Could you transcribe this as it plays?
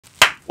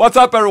What's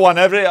up, everyone?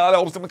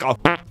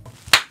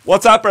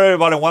 What's up,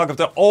 everybody? Welcome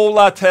to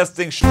Ola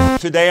Testing Show.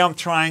 Today I'm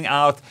trying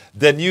out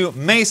the new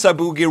Mesa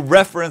Boogie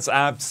reference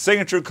amp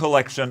signature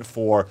collection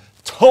for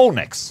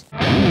Tonex.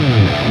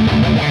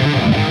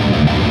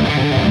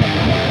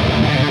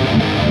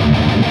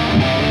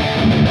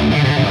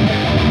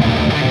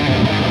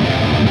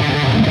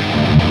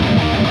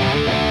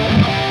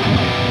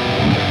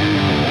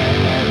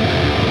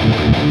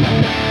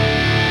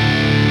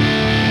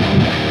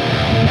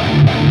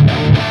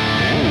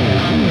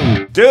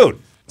 Dude,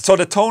 so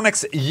the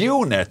Tonex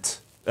unit,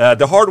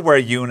 the hardware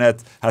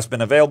unit, has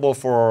been available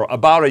for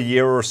about a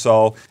year or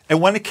so. And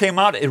when it came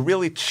out, it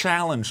really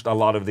challenged a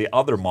lot of the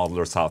other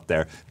modelers out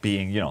there,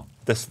 being, you know,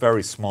 this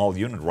very small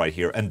unit right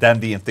here, and then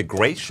the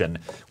integration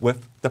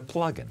with the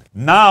plugin.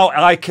 Now,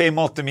 IK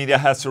Multimedia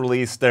has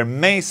released their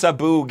Mesa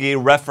Boogie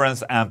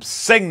reference amp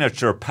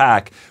signature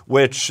pack,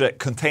 which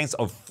contains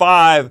of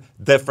 5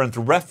 different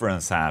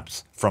reference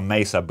amps from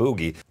Mesa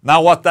Boogie.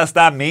 Now, what does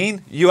that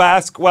mean, you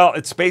ask? Well,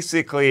 it's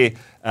basically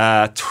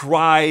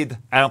tried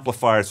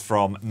amplifiers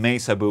from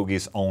Mesa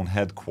Boogie's own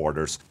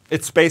headquarters.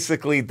 It's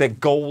basically the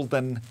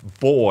golden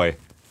boy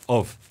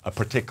of a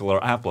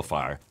particular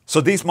amplifier. So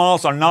these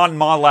models are not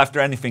modeled after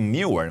anything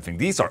new or anything.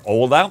 These are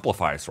old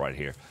amplifiers right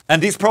here. And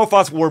these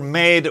profiles were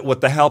made with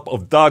the help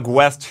of Doug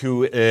West,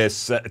 who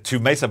is, to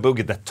Mesa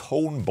Boogie, the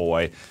tone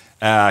boy.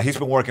 He's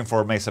been working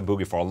for Mesa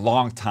Boogie for a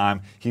long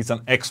time. He's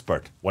an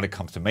expert when it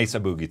comes to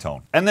Mesa Boogie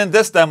tone. And in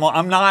this demo,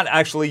 I'm not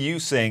actually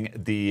using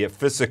the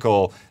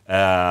physical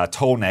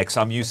Tonex.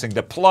 I'm using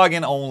the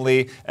plugin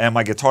only, and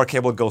my guitar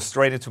cable goes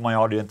straight into my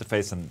audio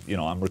interface, and you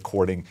know, I'm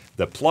recording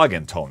the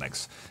plugin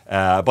Tonex.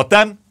 But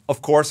then,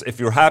 of course, if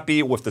you're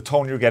happy with the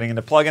tone you're getting in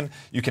the plugin,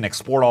 you can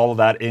export all of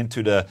that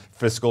into the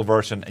physical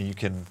version and you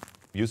can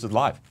use it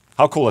live.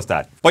 How cool is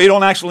that? But you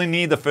don't actually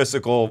need the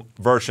physical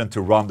version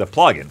to run the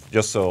plugin,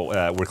 just so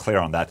we're clear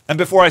on that. And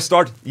before I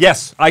start,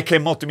 yes,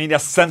 IK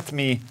Multimedia sent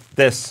me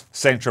this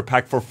signature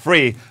pack for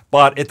free,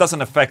 but it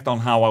doesn't affect on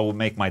how I will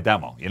make my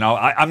demo. You know,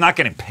 I'm not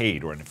getting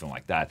paid or anything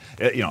like that.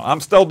 You know,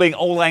 I'm still being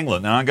old Englund,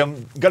 and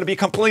I'm gonna be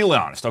completely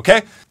honest,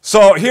 okay?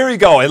 So here you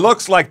go. It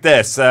looks like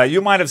this.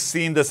 You might have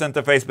seen this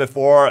interface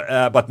before,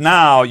 but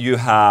now you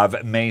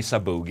have Mesa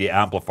Boogie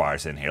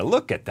amplifiers in here.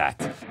 Look at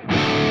that.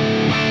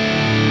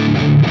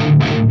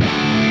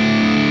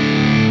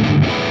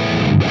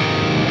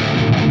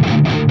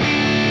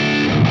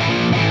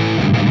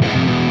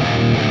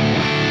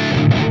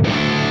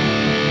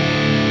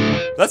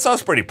 That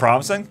sounds pretty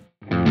promising.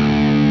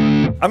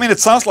 I mean, it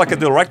sounds like a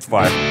dual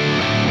rectifier.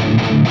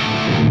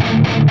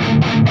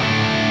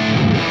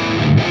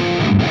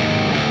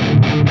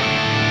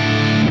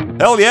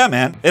 Hell yeah,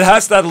 man. It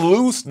has that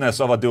looseness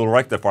of a dual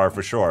rectifier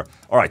for sure.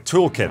 All right,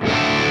 toolkit.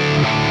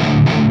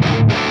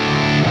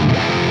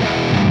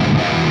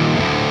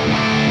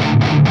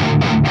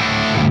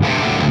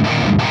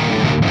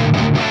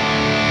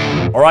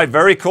 All right,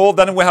 very cool.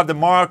 Then we have the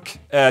Mark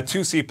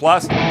 2C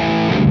Plus.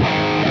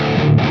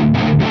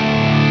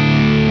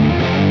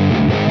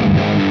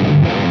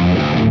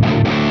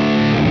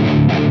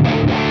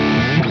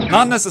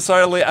 Not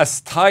necessarily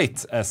as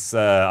tight as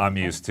I'm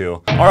used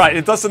to. All right,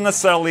 it doesn't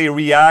necessarily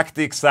react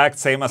the exact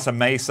same as a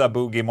Mesa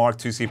Boogie Mark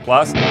 2C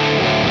Plus,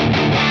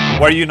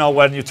 where, you know,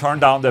 when you turn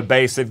down the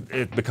bass,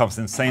 it becomes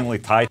insanely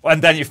tight.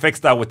 And then you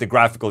fix that with the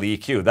graphical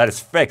EQ. That is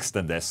fixed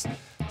in this.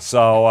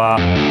 So,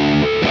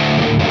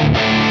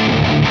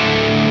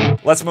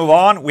 let's move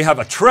on. We have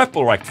a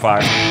triple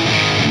rectifier.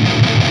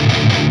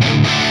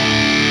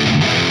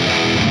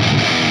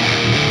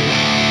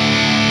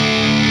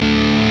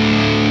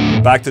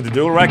 Back to the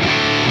dual rec.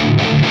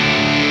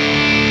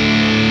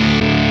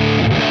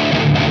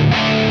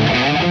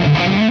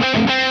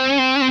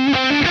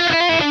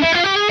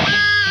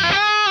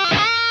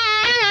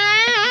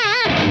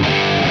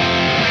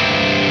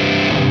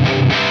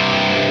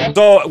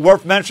 So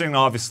worth mentioning,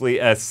 obviously,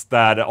 is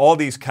that all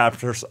these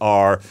captures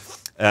are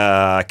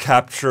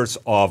captures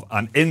of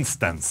an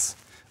instance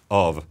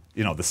of,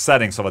 you know, the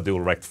settings of a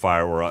dual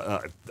rectifier or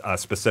a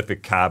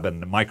specific cab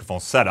and microphone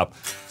setup.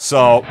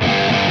 So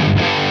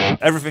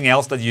everything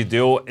else that you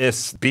do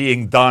is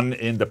being done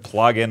in the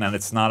plugin, and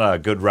it's not a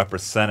good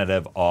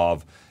representative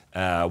of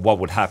what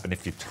would happen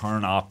if you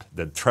turn up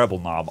the treble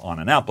knob on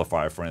an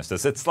amplifier, for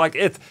instance. It's like,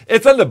 it's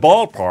in the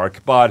ballpark,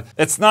 but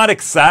it's not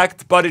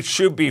exact, but it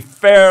should be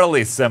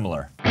fairly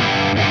similar.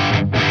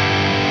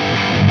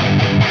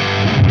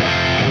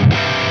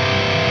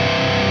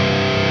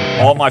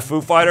 All my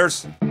Foo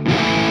Fighters.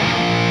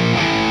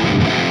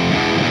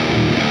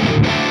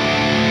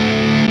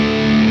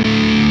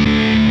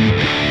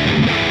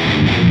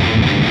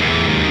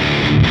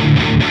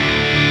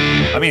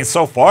 I mean,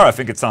 so far, I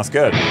think it sounds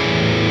good.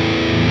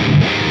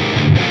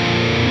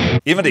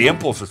 Even the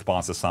impulse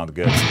responses sound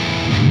good.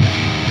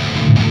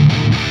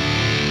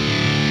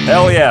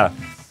 Hell yeah.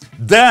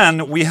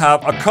 Then we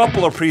have a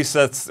couple of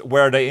presets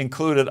where they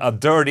included a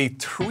dirty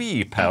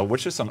tree pedal,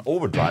 which is an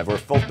overdrive or a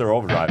filter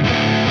overdrive.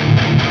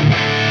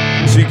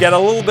 So you get a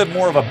little bit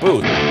more of a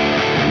boost,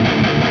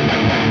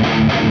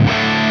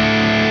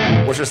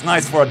 which is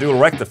nice for a dual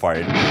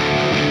rectifier.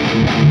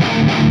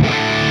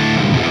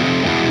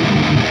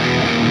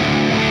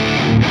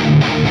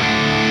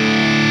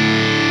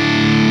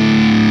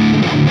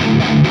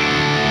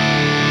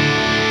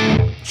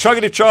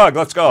 Chuggity chug,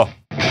 let's go.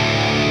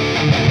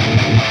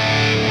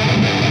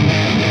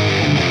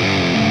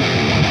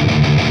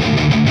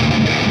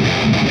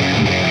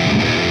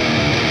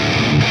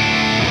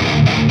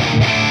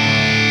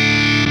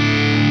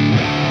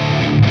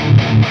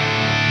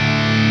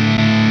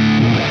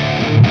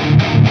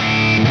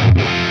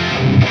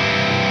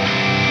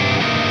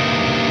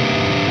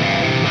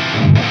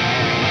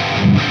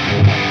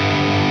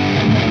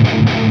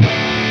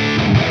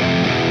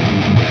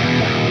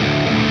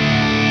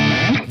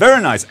 Very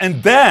nice.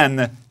 And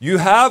then you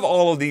have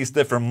all of these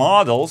different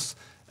models,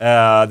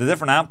 the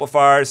different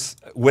amplifiers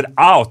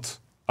without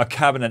a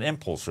cabinet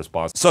impulse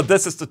response. So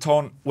this is the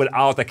tone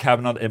without a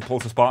cabinet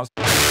impulse response,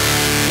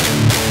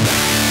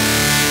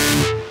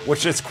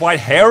 which is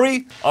quite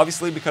hairy,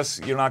 obviously, because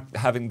you're not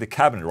having the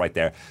cabinet right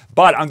there.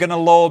 But I'm gonna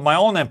load my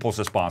own impulse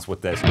response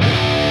with this.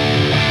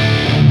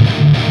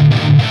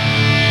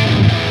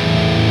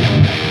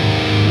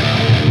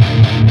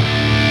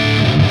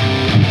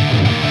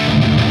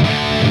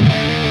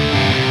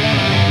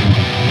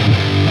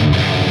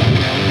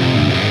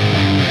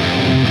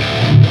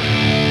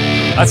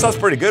 That sounds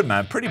pretty good,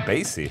 man. Pretty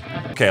bassy.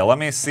 Okay, let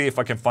me see if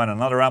I can find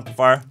another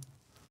amplifier.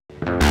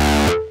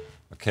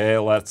 Okay,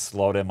 let's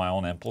load in my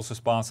own impulse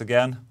response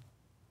again.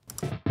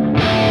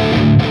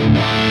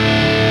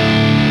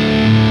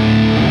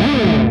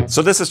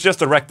 So this is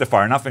just a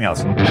rectifier, nothing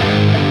else.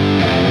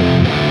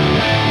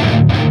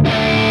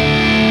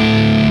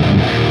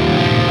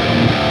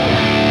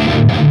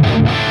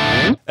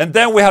 And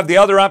then we have the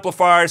other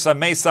amplifiers, a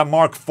Mesa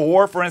Mark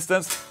IV, for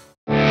instance.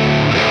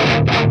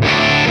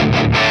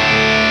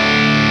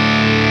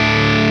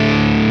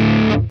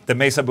 The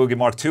Mesa Boogie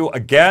Mark II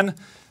again.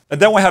 And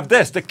then we have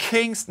this, the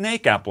King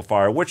Snake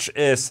amplifier, which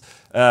is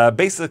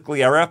basically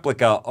a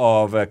replica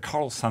of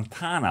Carl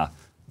Santana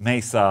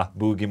Mesa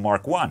Boogie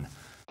Mark I.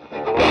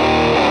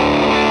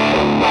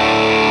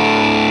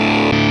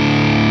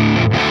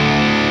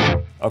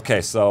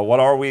 Okay, so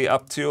what are we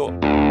up to?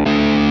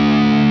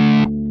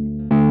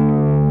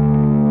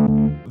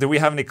 Do we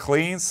have any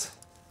cleans?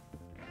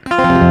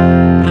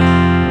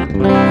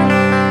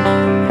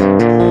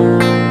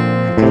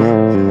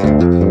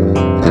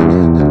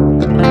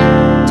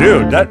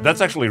 Dude,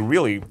 that's actually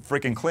really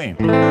freaking clean.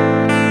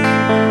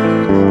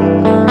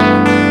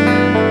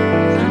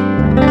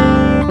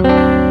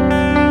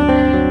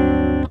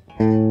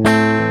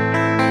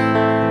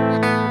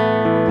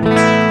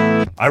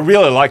 I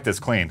really like this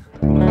clean.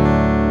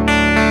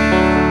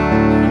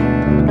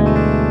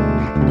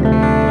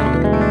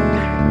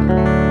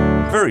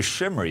 Very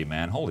shimmery,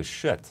 man. Holy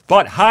shit.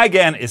 But high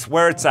gain is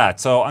where it's at.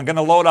 So I'm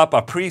gonna load up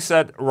a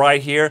preset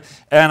right here,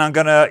 and I'm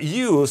gonna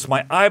use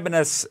my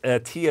Ibanez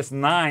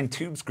TS9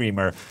 Tube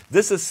Screamer.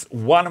 This is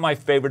one of my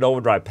favorite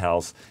overdrive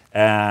pedals,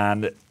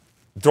 and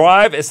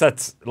drive is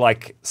at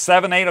like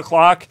 7, 8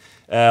 o'clock,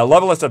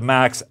 level is at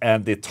max,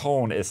 and the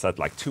tone is at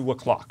like 2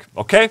 o'clock.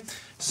 Okay,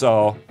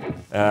 so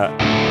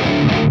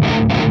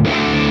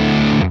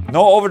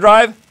no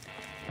overdrive.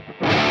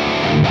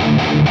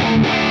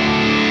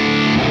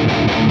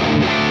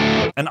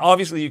 And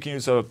obviously you can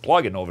use a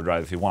plug-in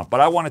overdrive if you want,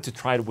 but I wanted to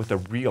try it with a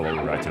real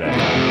overdrive today.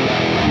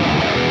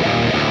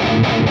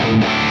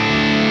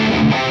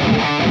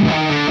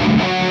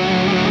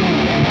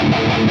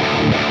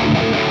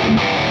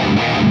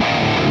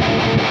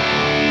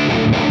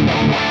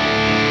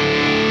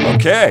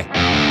 Okay.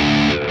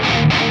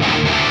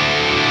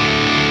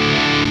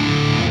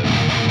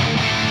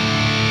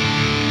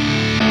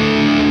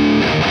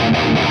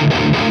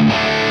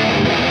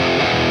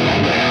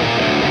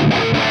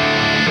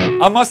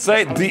 I must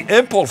say, the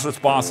impulse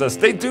responses,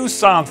 they do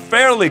sound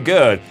fairly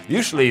good.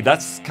 Usually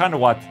that's kind of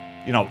what,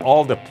 you know,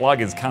 all the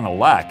plugins kind of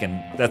lack,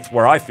 and that's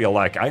where I feel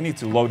like I need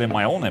to load in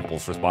my own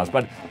impulse response.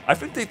 But I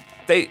think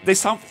they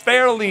sound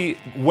fairly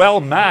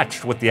well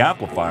matched with the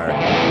amplifier.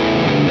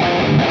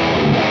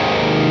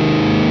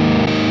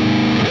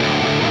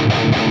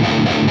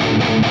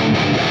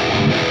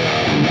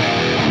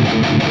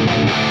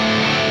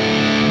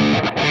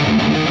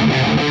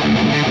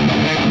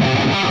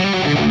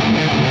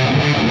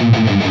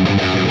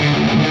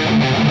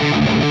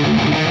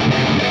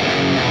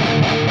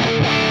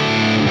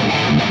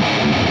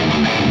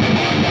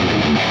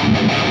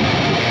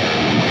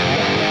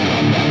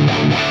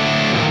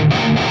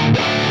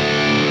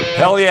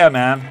 Hell yeah,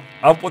 man.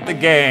 Up with the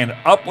gain,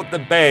 up with the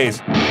bass.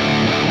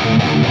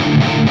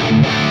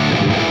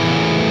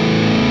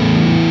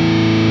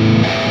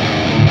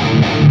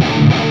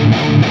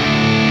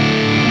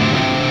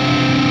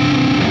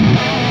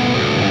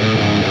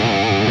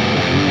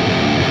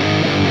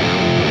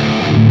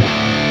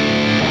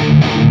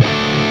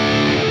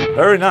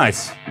 Very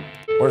nice.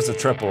 Where's the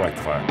triple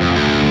rectifier?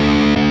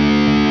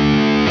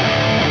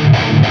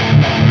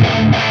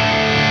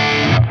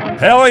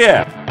 Hell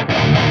yeah!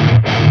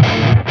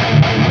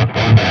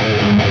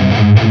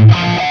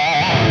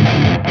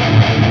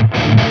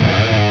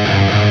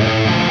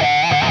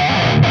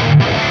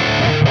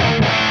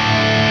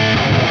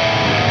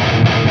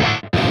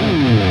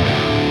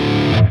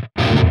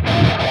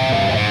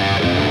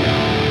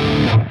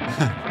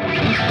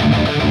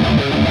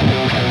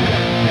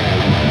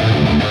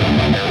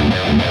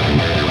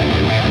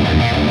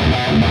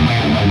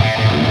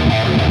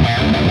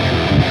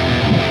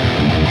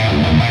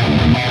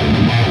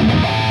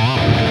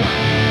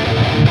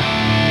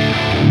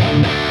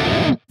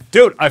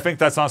 Dude, I think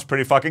that sounds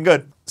pretty fucking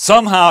good.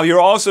 Somehow, you're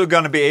also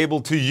going to be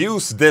able to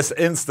use this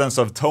instance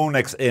of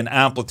Tonex in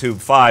Amplitude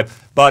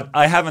 5, but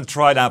I haven't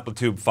tried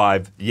Amplitude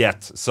 5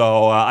 yet,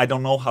 so I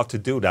don't know how to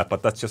do that,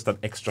 but that's just an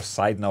extra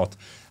side note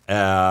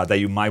that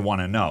you might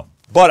want to know.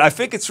 But I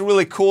think it's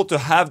really cool to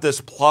have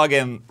this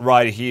plugin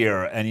right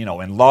here and, you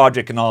know, in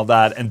Logic and all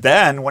that. And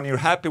then when you're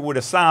happy with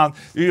the sound,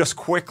 you just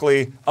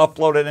quickly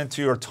upload it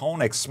into your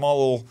Tonex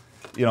small,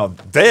 you know,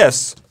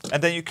 this,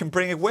 and then you can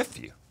bring it with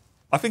you.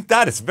 I think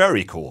that is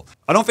very cool.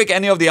 I don't think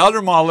any of the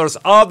other modelers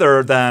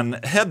other than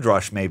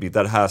Headrush maybe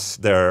that has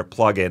their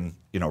plugin,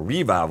 you know,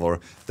 Revalver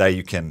that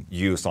you can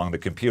use on the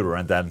computer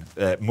and then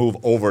move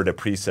over the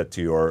preset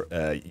to your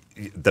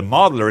the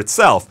modeler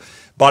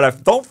itself. But I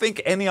don't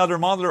think any other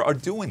modeler are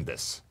doing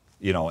this,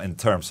 you know, in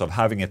terms of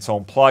having its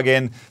own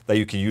plugin that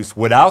you can use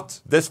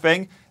without this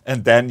thing,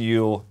 and then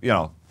you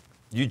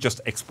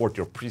just export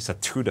your preset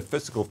to the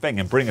physical thing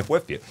and bring it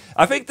with you.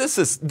 I think this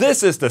is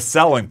the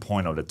selling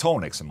point of the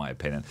Tonex, in my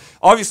opinion.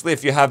 Obviously,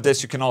 if you have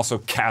this, you can also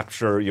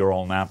capture your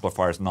own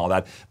amplifiers and all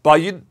that,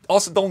 but you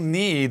also don't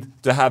need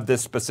to have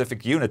this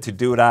specific unit to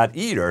do that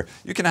either.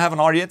 You can have an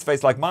audio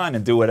interface like mine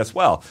and do it as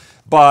well.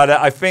 But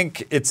I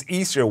think it's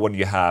easier when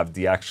you have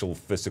the actual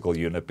physical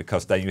unit,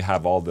 because then you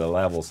have all the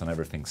levels and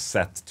everything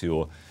set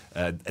to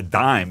a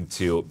dime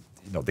to,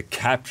 you know, the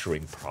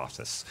capturing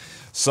process.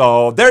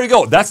 So there you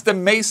go. That's the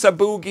Mesa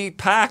Boogie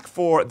pack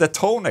for the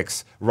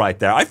Tonex right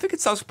there. I think it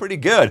sounds pretty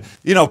good.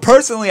 You know,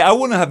 personally, I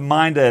wouldn't have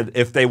minded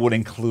if they would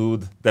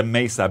include the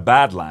Mesa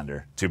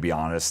Badlander, to be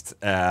honest.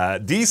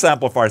 These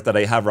amplifiers that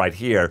I have right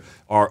here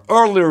are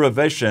early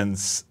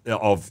revisions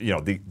of, you know,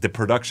 the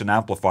production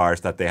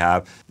amplifiers that they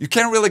have. You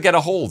can't really get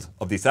a hold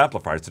of these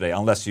amplifiers today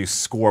unless you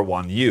score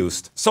one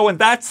used. So in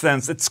that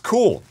sense, it's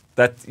cool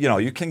that, you know,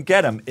 you can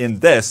get them in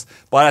this,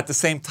 but at the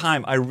same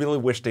time, I really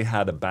wish they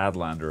had a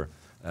Badlander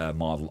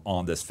model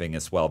on this thing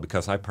as well,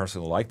 because I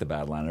personally like the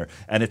Badlander,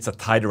 and it's a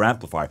tighter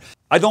amplifier.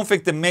 I don't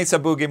think the Mesa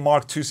Boogie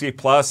Mark IIc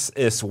Plus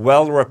is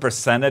well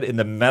represented in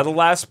the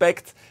metal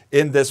aspect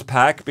in this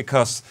pack,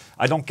 because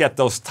I don't get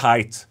those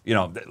tight, you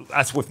know,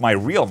 that's with my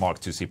real Mark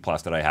IIc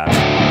Plus that I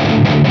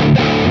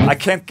have. I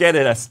can't get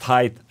it as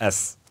tight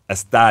as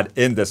that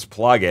in this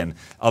plugin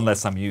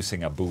unless I'm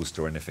using a boost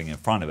or anything in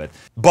front of it.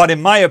 But in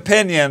my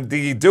opinion,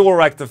 the dual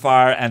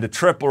rectifier and the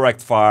triple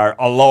rectifier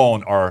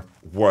alone are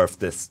worth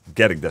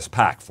getting this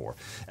pack for.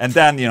 And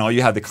then, you know,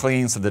 you have the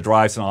cleans and the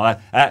drives and all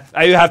that.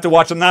 You have to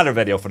watch another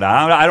video for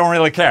that. I don't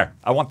really care.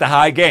 I want the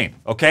high gain,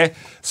 okay?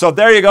 So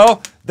there you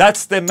go.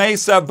 That's the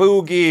Mesa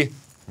Boogie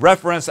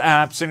reference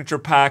amp signature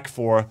pack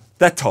for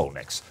the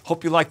Tonex.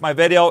 Hope you liked my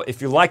video.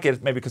 If you like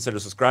it, maybe consider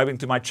subscribing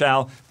to my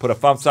channel, put a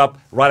thumbs up,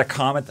 write a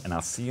comment, and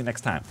I'll see you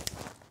next time.